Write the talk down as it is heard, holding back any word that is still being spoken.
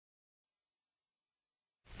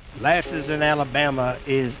Lasses in Alabama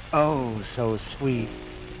is oh so sweet.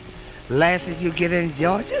 Lasses you get in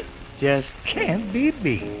Georgia just can't be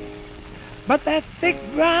beat. But that thick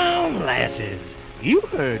brown lasses, you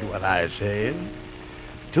heard what I said.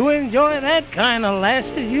 To enjoy that kind of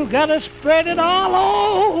lasses, you gotta spread it all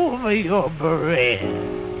over your bread.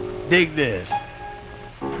 Dig this.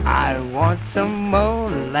 I want some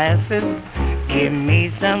molasses. Give me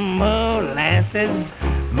some molasses.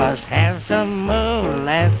 Must have some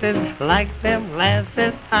molasses like them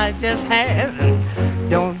lasses I just had.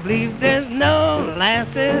 Don't believe there's no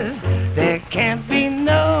lasses. There can't be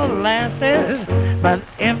no lasses. But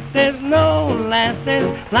if there's no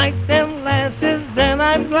lasses like them lasses, then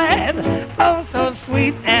I'm glad. Oh, so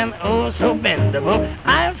sweet and oh, so bendable.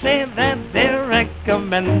 I'll say that they're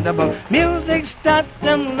recommendable. Music starts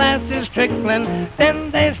them lasses trickling, then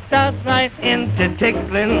they start right into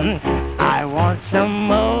tickling. I want some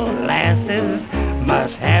molasses,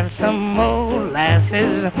 must have some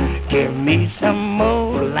molasses. Give me some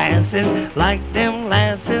molasses like them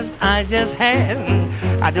lasses I just had.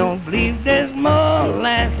 I don't believe there's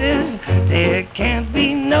molasses, there can't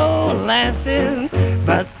be no lasses.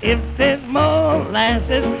 But if there's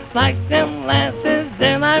molasses like them lasses,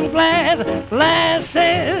 then I'm glad.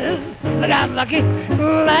 Lasses, look out, Lucky,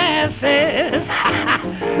 lasses.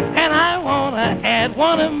 And I wanna add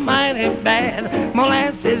one of mighty bad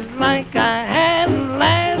molasses like I had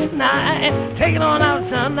last night. Take it on out,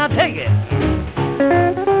 son, now take it.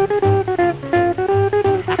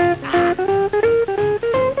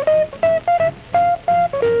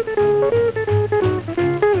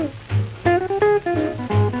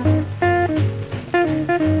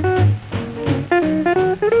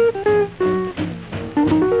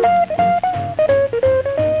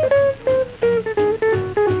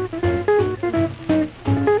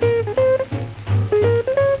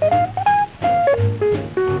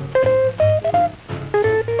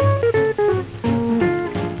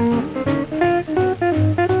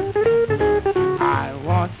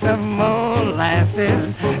 Some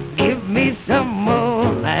molasses, give me some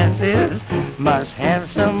molasses. Must have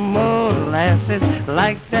some molasses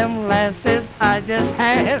like them lasses I just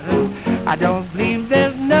had. I don't believe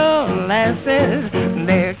there's no lasses,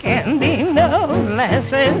 there can be no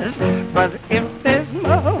lasses. But if there's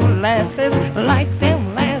molasses like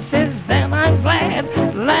them lasses, then I'm glad.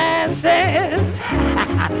 Lasses,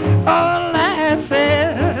 oh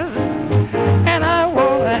lasses. And I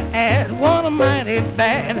wanna add one mighty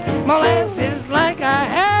bad molasses